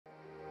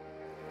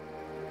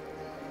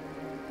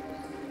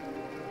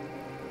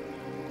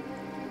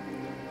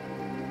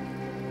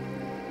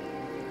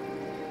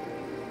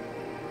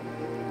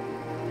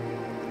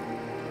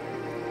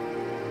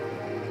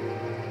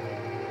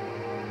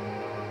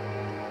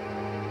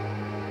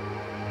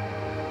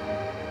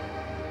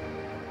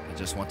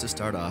just want to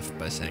start off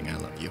by saying I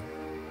love you.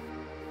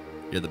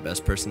 You're the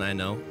best person I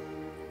know,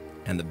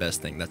 and the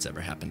best thing that's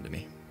ever happened to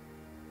me.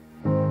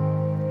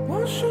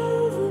 Wash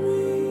over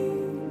me,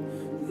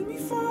 let me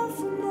fall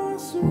from my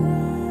surroundings.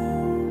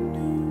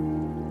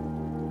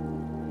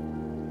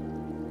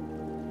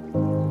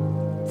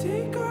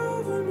 Take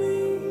over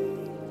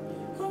me,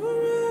 over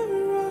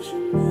every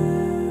rushing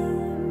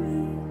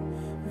memory,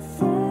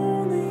 if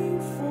only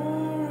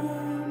for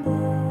a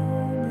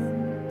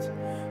moment.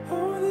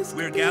 Oh, this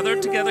We are could be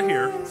gathered together my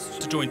here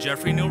last to join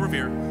Jeffrey Neal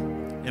Revere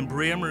and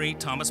Brea Marie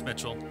Thomas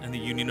Mitchell in the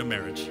union of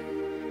marriage.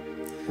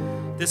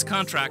 This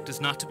contract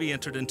is not to be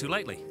entered into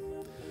lightly,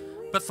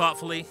 but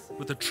thoughtfully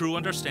with a true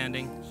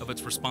understanding of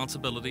its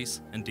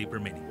responsibilities and deeper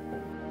meaning.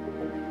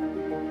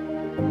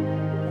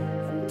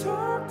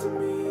 talk to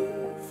me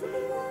for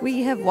the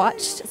We have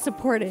watched,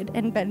 supported,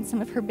 and been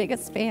some of her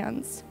biggest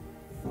fans.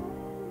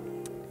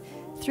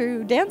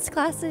 Through dance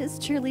classes,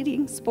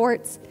 cheerleading,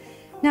 sports,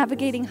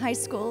 navigating high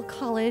school,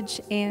 college,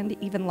 and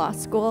even law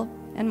school,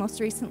 and most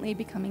recently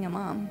becoming a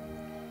mom.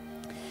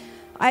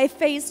 I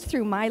phased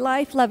through my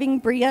life loving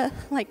Brea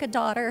like a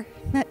daughter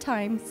at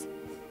times,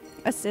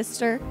 a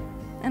sister,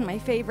 and my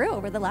favorite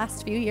over the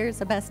last few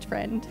years, a best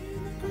friend.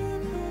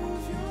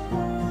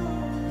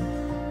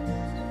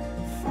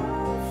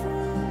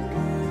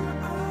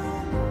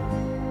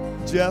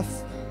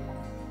 Jeff,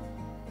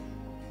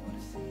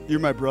 you're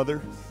my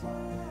brother.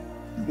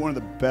 You're one of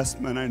the best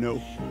men I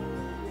know.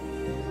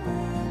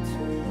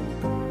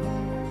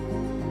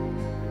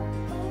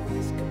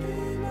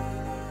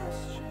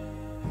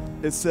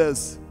 It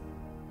says,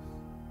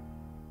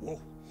 whoa.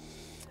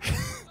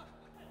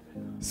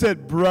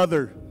 Said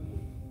brother,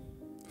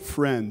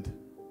 friend,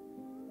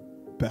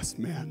 best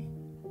man.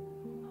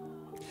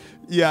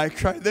 Yeah, I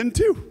cried then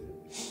too.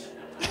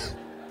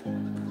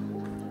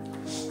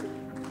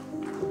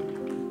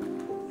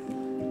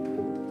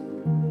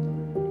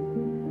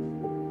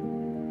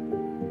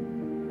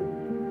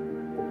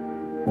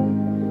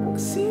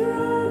 See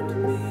around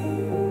me,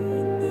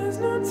 and there's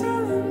no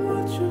telling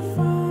what you'll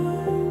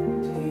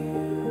find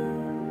here.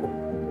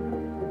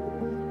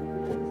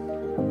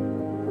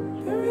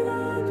 Buried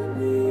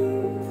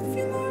underneath, if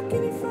you look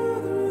any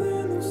further,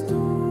 then the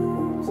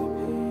storms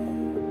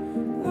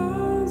appear.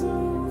 Lines of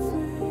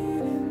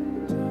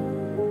fading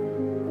time.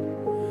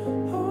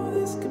 Oh,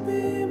 this could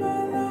be my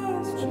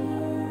last chance.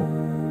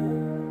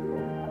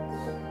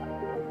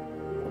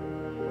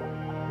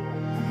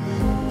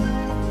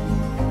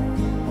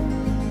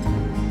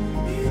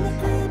 In the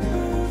grip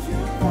of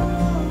your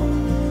heart.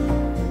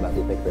 About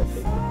the big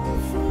birthday.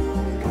 From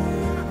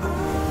where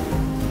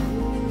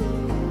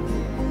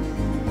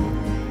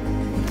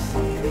I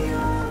see the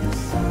other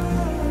side.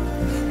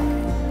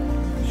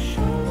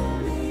 Show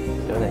me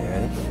Doing it,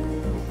 ready?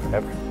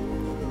 Forever.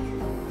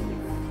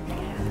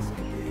 this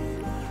could be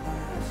my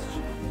last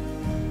chance.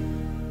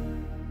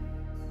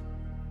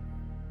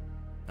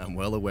 I'm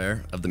well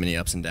aware of the many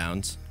ups and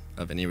downs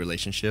of any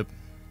relationship,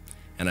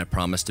 and I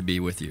promise to be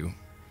with you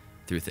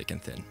through thick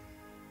and thin.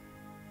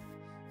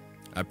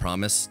 I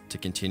promise to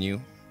continue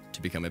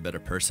to become a better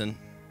person,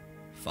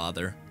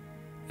 father,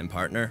 and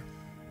partner,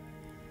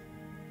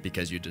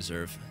 because you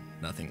deserve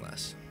nothing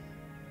less.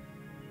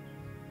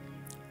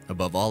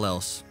 Above all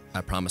else,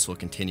 I promise we'll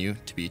continue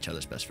to be each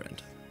other's best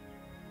friend.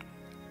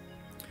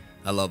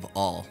 I love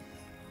all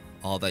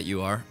that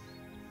you are.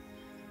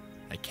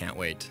 I can't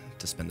wait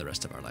to spend the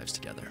rest of our lives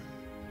together.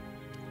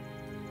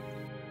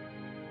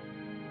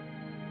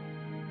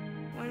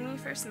 When we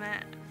first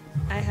met,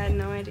 I had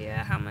no idea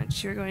how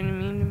much you were going to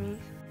mean to me.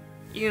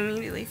 You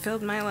immediately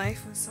filled my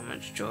life with so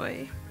much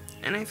joy,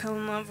 and I fell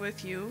in love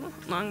with you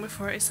long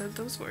before I said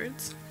those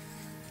words.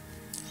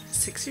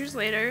 6 years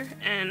later,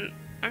 and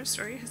our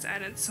story has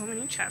added so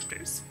many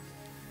chapters,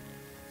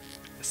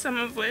 some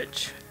of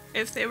which,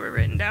 if they were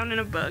written down in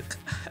a book,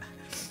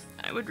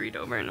 I would read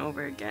over and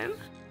over again,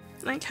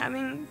 like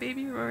having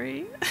baby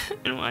Rory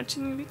and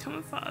watching you become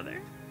a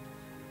father.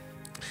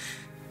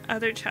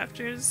 Other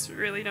chapters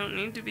really don't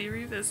need to be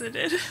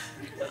revisited.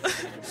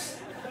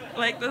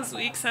 Like those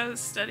weeks I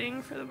was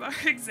studying for the bar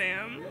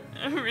exam.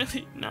 I'm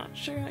really not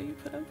sure how you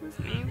put up with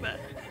me, but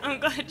I'm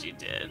glad you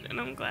did, and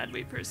I'm glad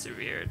we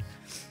persevered.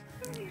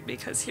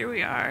 Because here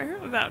we are,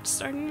 about to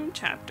start a new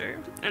chapter,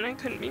 and I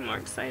couldn't be more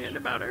excited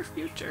about our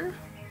future.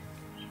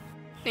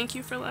 Thank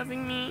you for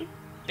loving me.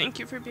 Thank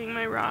you for being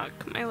my rock,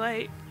 my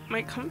light,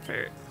 my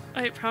comfort.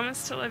 I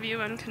promise to love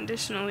you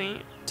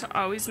unconditionally, to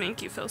always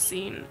make you feel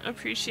seen,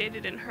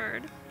 appreciated, and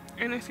heard.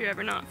 And if you're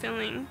ever not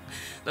feeling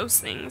those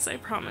things, I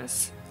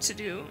promise to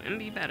do and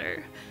be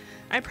better.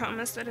 I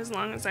promise that as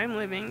long as I'm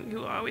living, you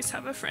will always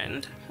have a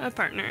friend, a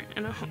partner,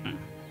 and a home.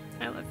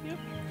 I love you.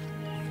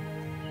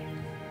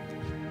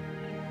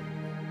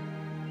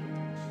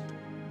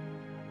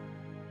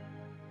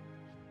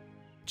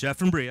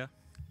 Jeff and Brea,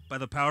 by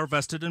the power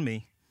vested in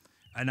me,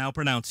 I now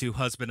pronounce you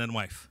husband and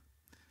wife.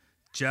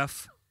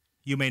 Jeff,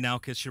 you may now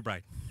kiss your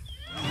bride.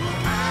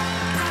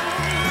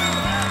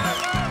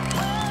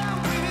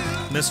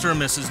 Mr.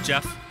 and Mrs.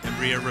 Jeff and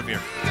Brea Revere.